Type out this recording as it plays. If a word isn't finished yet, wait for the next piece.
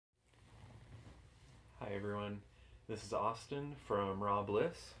Hi everyone, this is Austin from Raw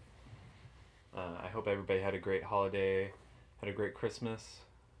Bliss. I hope everybody had a great holiday, had a great Christmas.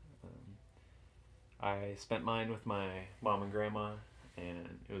 I spent mine with my mom and grandma,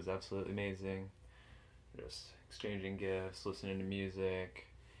 and it was absolutely amazing. Just exchanging gifts, listening to music,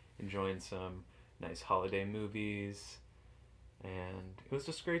 enjoying some nice holiday movies, and it was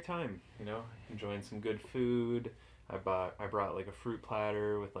just a great time. Enjoying some good food. I brought like a fruit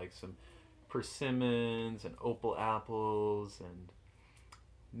platter with like some persimmons and opal apples and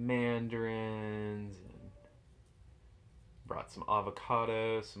mandarins, and brought some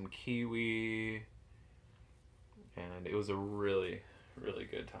avocado, some kiwi, and it was a really, really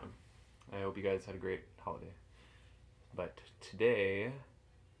good time. I hope you guys had a great holiday. But today,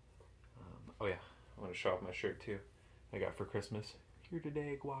 oh yeah, I want to show off my shirt too. I got for Christmas. Here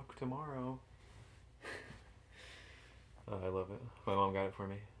today, guac tomorrow. I love it. My mom got it for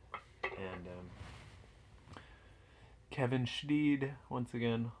me. And Kevin Schdeed, once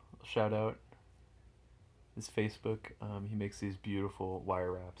again, shout out. His Facebook, he makes these beautiful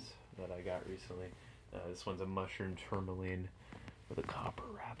wire wraps that I got recently. This one's a mushroom tourmaline with a copper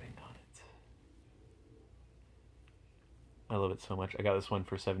wrapping on it. I love it so much. I got this one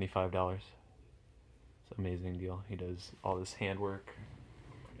for $75. It's an amazing deal. He does all this handwork.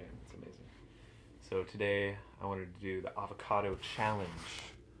 Yeah, it's amazing. So today I wanted to do the avocado challenge.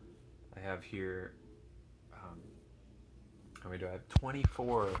 I have here, how many do I have?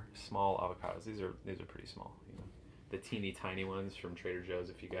 24 small avocados. These are pretty small. The teeny tiny ones from Trader Joe's,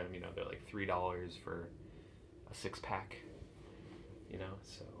 if you get them, they're like $3 for a 6-pack.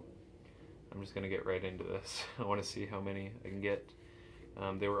 So I'm just gonna get right into this. I want to see how many I can get.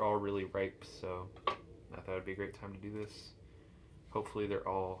 They were all really ripe, so I thought it'd be a great time to do this. Hopefully they're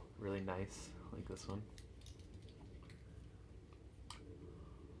all really nice, like this one.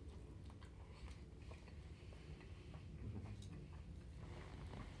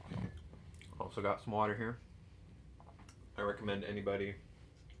 Also got some water here. I recommend anybody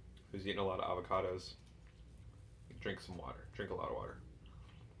who's eating a lot of avocados, drink some water. Drink a lot of water.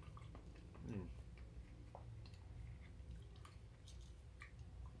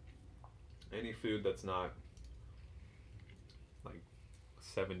 Any food that's not like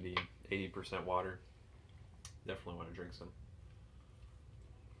 70-80% water, definitely want to drink some.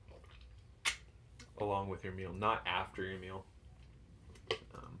 Along with your meal, not after your meal.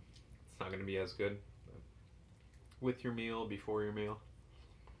 It's not going to be as good. But with your meal, before your meal.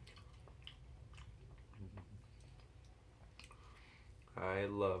 I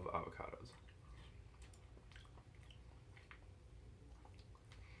love avocados.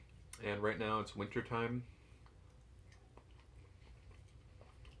 And right now it's winter time.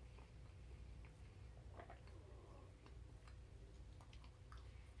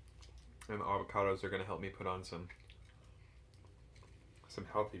 And the avocados are going to help me put on some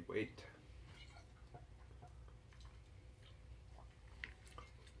healthy weight.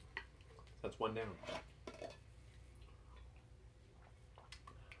 That's one down.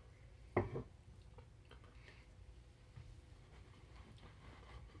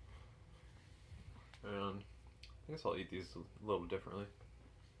 And I guess I'll eat these a little differently.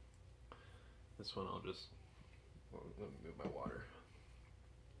 This one let me move my water.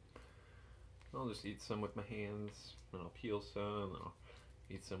 I'll just eat some with my hands, and I'll peel some, and I'll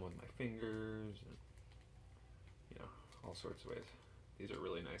eat some with my fingers, and all sorts of ways. These are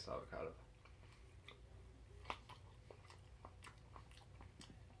really nice avocados.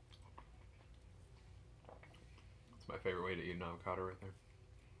 It's my favorite way to eat an avocado right there.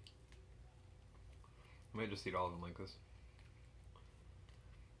 I might just eat all of them like this.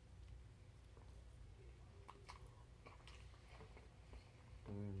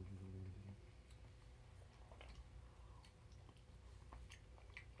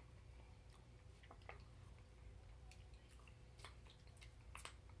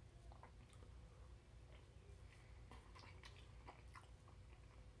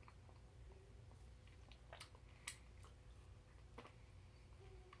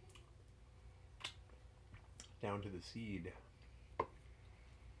 Down to the seed. That's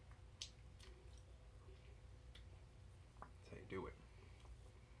how you do it.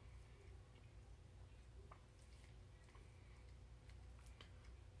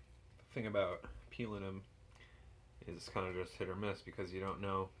 The thing about peeling them is it's kind of just hit or miss because you don't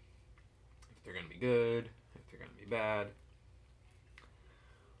know if they're going to be good, if they're going to be bad.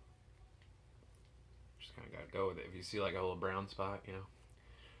 Just kind of got to go with it. If you see like a little brown spot, it's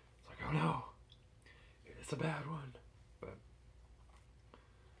like, oh no, it's a bad one. But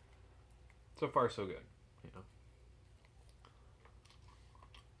so far so good,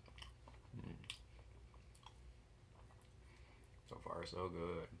 are so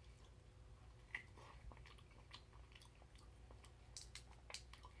good.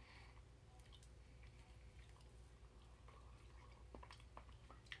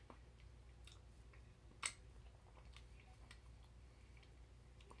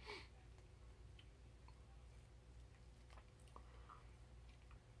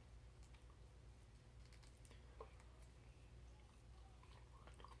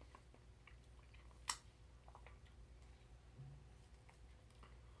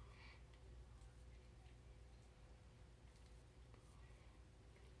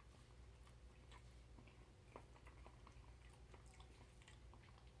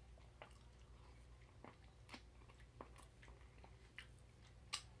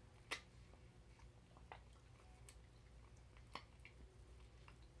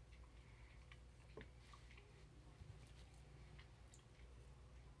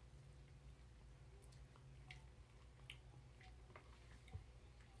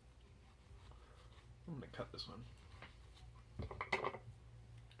 I'm gonna cut this one,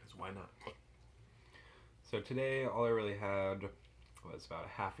 because why not? So today all I really had was about a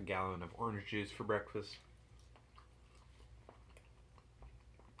half a gallon of orange juice for breakfast.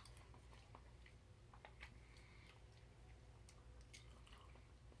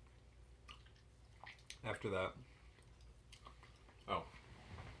 After that,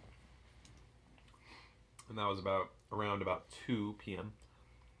 and that was around about 2 p.m.,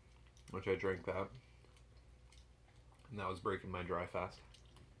 which I drank that, and that was breaking my dry fast.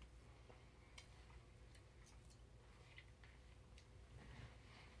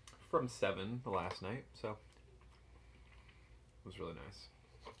 From 7 the last night, so it was really nice.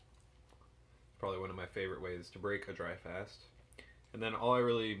 Probably one of my favorite ways to break a dry fast. And then all I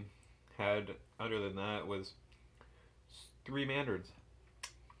really had other than that was 3 mandarins.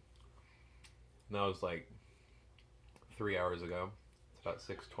 And that was like 3 hours ago. It's about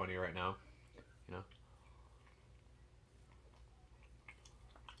 6:20 right now, you know.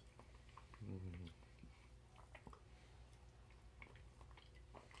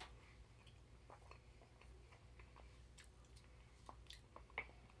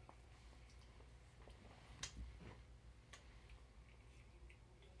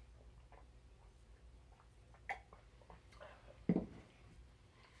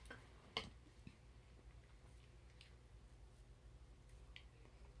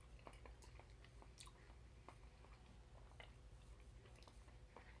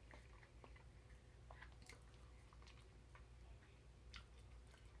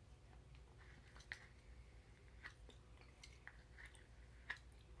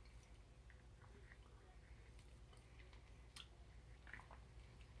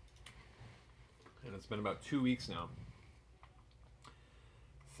 And it's been about 2 weeks now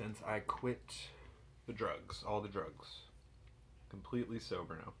since I quit the drugs, all the drugs. Completely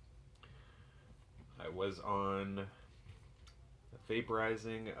sober now. I was on a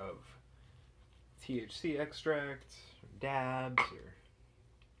vaporizing of THC extract, or dabs, or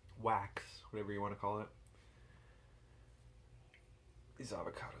wax, whatever you want to call it. These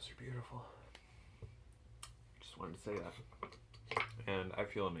avocados are beautiful. Just wanted to say that. And I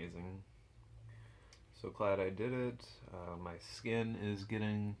feel amazing. So glad I did it. My skin is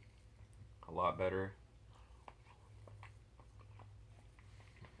getting a lot better.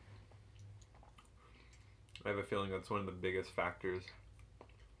 I have a feeling that's one of the biggest factors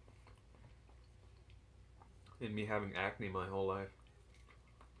in me having acne my whole life.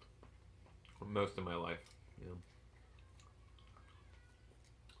 Most of my life, you know.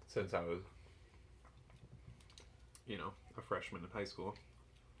 Since I was, you know, a freshman in high school.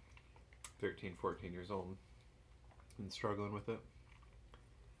 13, 14 years old. And struggling with it.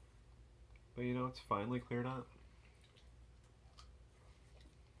 But you know, it's finally cleared up.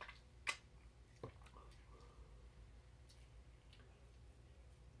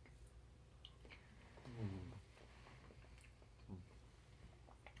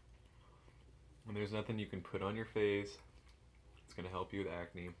 And there's nothing you can put on your face. It's going to help you with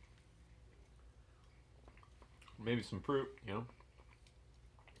acne. Maybe some fruit, you know.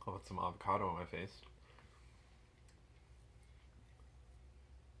 I'll put some avocado on my face.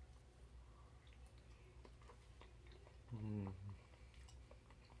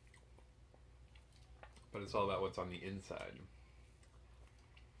 But it's all about what's on the inside.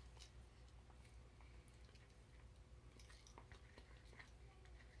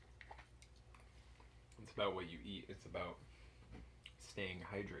 It's about what you eat. It's about staying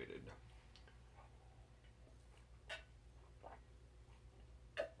hydrated.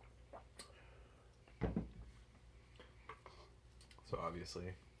 So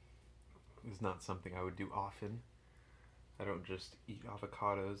obviously, it's not something I would do often. I don't just eat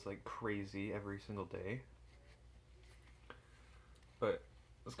avocados like crazy every single day. But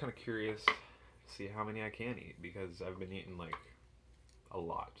I was kind of curious to see how many I can eat because I've been eating like a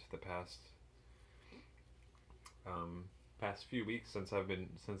lot the past few weeks since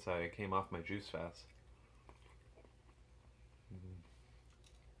I came off my juice fast.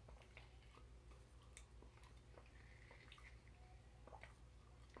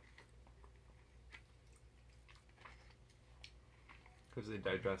 Because they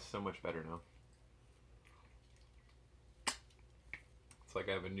digest so much better now. It's like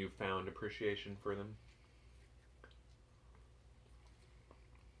I have a newfound appreciation for them.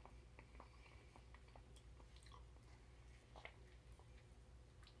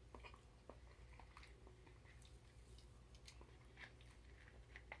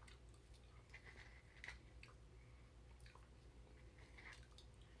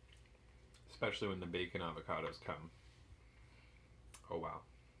 Especially when the bacon avocados come. Oh wow.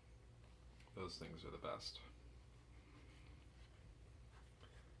 Those things are the best.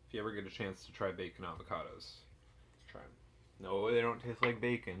 If you ever get a chance to try bacon avocados, try them. No, they don't taste like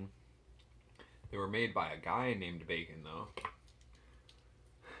bacon. They were made by a guy named Bacon, though.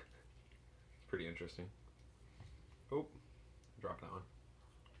 Pretty interesting. Oh, dropped that one.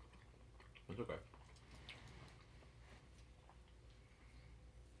 It's okay.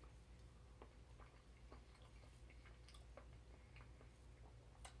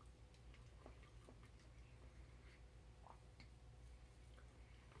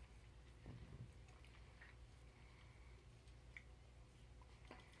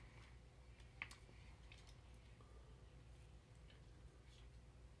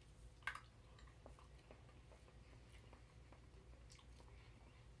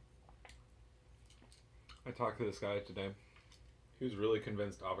 I talked to this guy today. He was really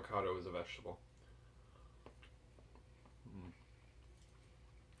convinced avocado is a vegetable.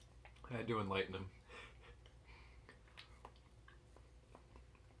 I had to enlighten him.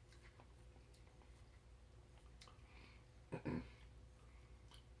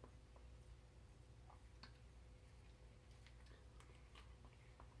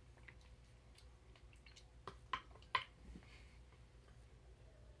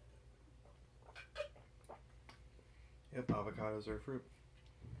 Yep, avocados are a fruit.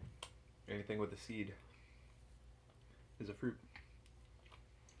 Anything with a seed is a fruit.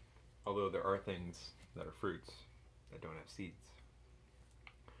 Although there are things that are fruits that don't have seeds,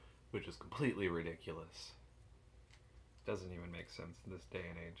 which is completely ridiculous. Doesn't even make sense in this day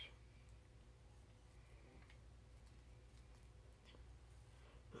and age.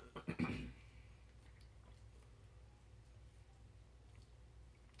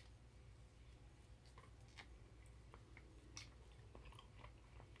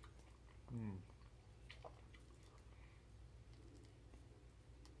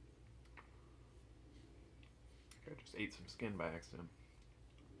 I just ate some skin by accident.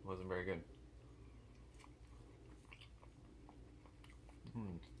 It wasn't very good.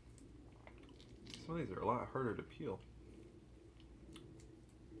 Some of these are a lot harder to peel.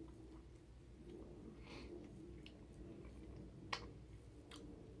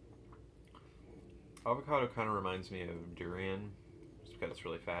 Avocado kind of reminds me of durian, just because it's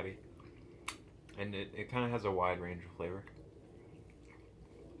really fatty. And it kind of has a wide range of flavor.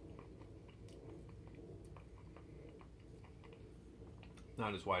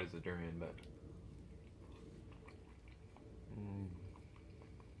 Not as wide as the durian, but...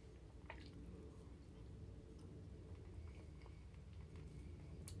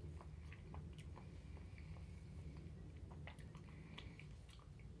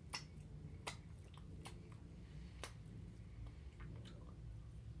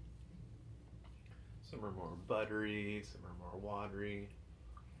 Some are more buttery, some are more watery.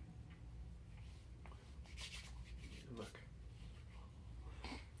 Look.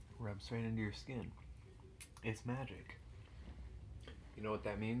 Rubs right into your skin. It's magic. You know what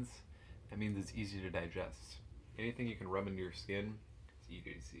that means? That means it's easy to digest. Anything you can rub into your skin, it's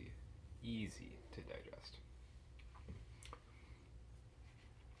easy to digest.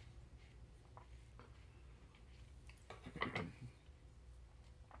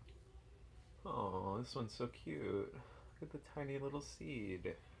 Oh, this one's so cute. Look at the tiny little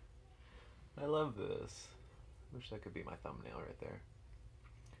seed. I love this. Wish that could be my thumbnail right there.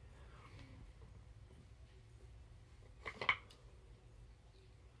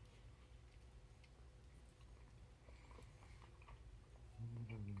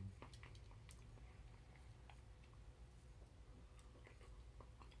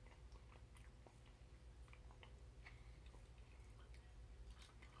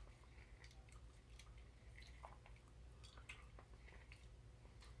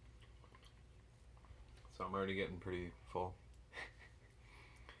 So I'm already getting pretty full.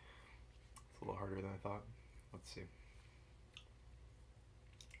 It's a little harder than I thought. Let's see.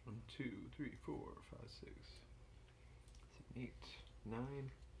 1, 2, 3, 4, 5, 6, 7, 8,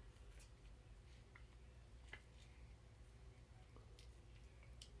 9.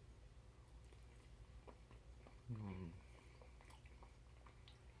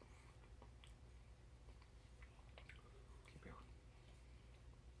 Keep going.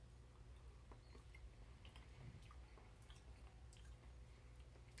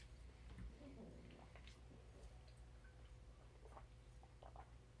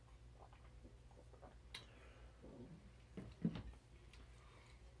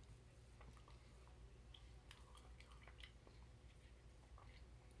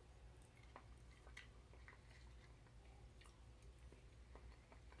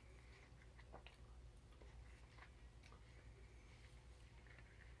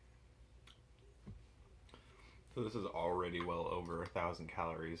 So this is already well over 1,000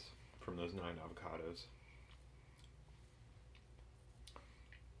 calories from those 9 avocados.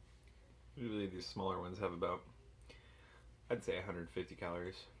 Usually these smaller ones have about, I'd say 150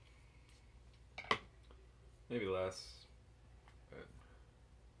 calories. Maybe less. But,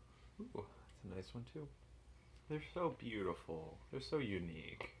 ooh, that's a nice one too. They're so beautiful. They're so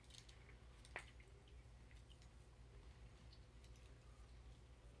unique.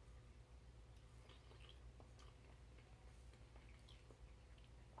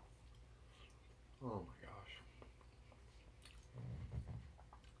 Oh my gosh.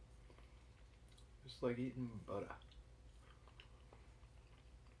 Just like eating butter.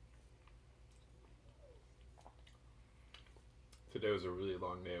 Today was a really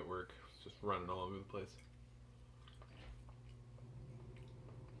long day at work. Just running all over the place.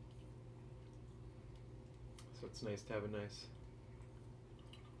 So it's nice to have a nice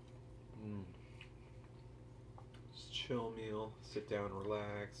just chill meal. Sit down,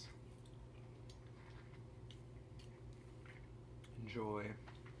 relax. Enjoy.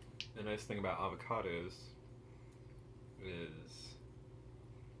 The nice thing about avocados is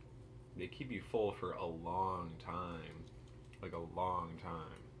they keep you full for a long time. Like a long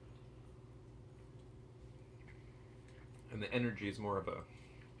time. And the energy is more of a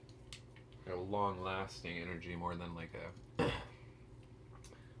long-lasting energy more than like a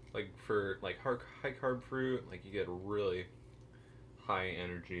like for like high carb fruit, like you get a really high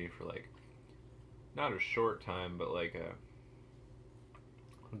energy for like not a short time, but like a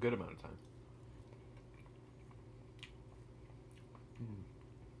good amount of time.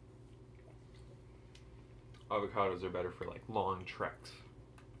 Avocados are better for like long treks.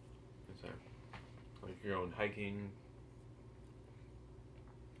 Like you're going hiking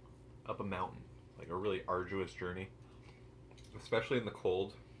up a mountain, like a really arduous journey, especially in the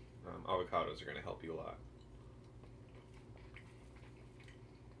cold. Avocados are going to help you a lot.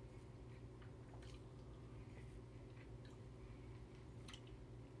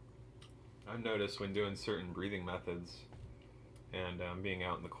 I've noticed when doing certain breathing methods and being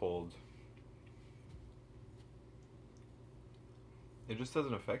out in the cold, it just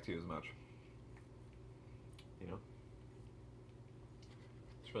doesn't affect you as much. You know?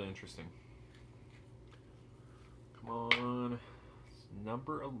 It's really interesting. Come on. It's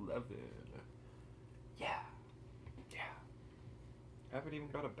number 11. Yeah. Yeah. I haven't even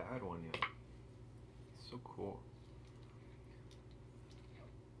got a bad one yet. It's so cool.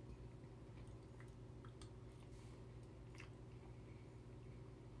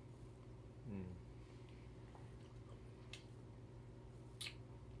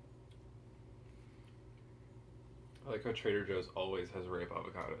 I like how Trader Joe's always has ripe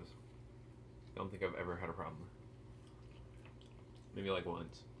avocados. I don't think I've ever had a problem. Maybe like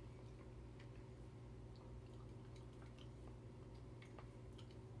once.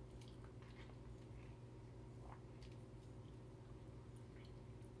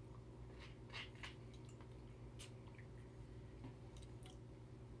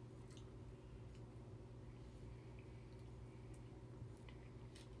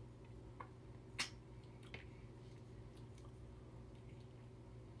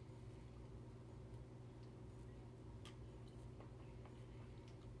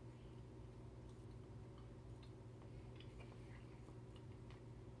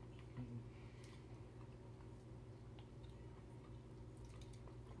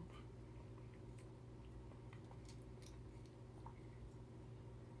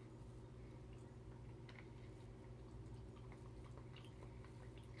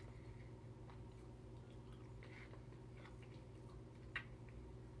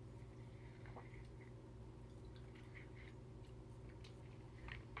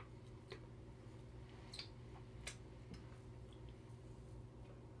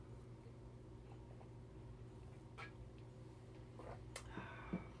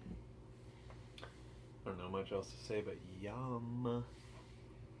 much else to say, but yum.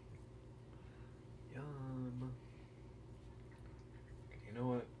 Yum. Okay, you know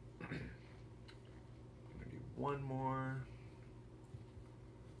what? I'm gonna do one more.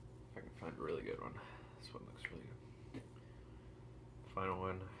 If I can find a really good one. This one looks really good. Final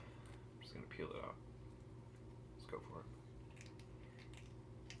one. I'm just gonna peel it out. Let's go for it.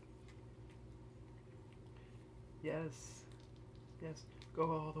 Yes. Yes.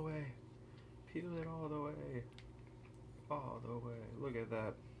 Go all the way. Peel it all the way. All the way. Look at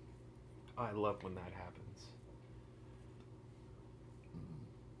that. I love when that happens.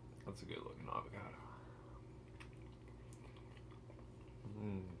 That's a good looking avocado.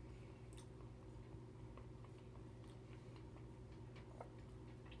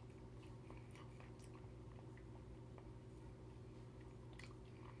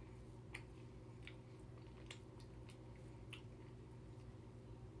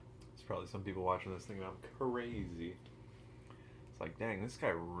 There's probably some people watching this thinking I'm crazy. It's like, dang, this guy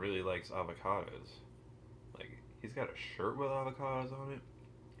really likes avocados. Like, he's got a shirt with avocados on it.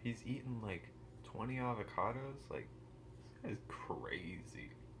 He's eaten like 20 avocados. Like, this guy's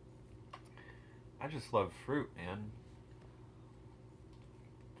crazy. I just love fruit, man.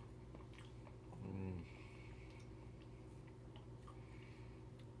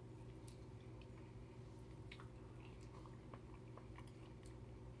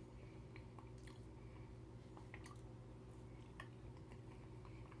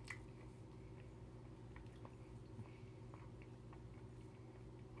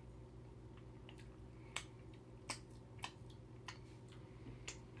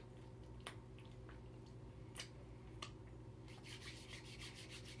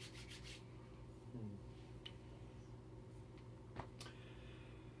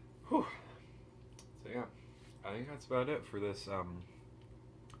 Whew. So yeah, I think that's about it for this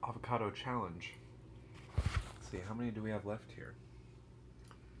avocado challenge. Let's see, how many do we have left here?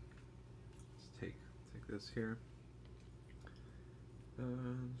 Let's take this here.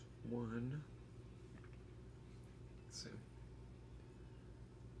 One. Let's see.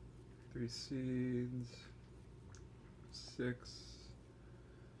 3 seeds. 6.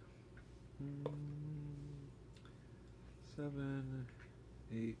 7.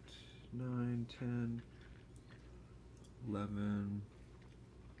 8, 9, 10, 11,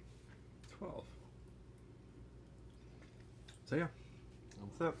 12. So yeah,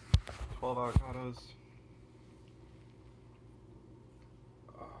 that's it. 12 avocados.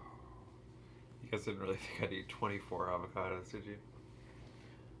 Oh. You guys didn't really think I'd eat 24 avocados, did you?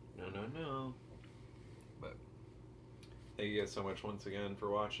 No. But thank you guys so much once again for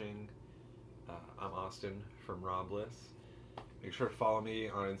watching. I'm Austin from Robliss. Make sure to follow me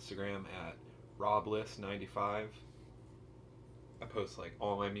on Instagram at robliss95. I post like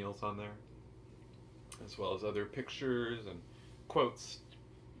all my meals on there, as well as other pictures and quotes,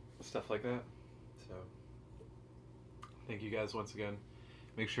 stuff like that. So thank you guys once again.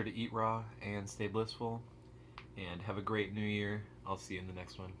 Make sure to eat raw and stay blissful, and have a great new year. I'll see you in the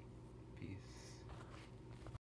next one.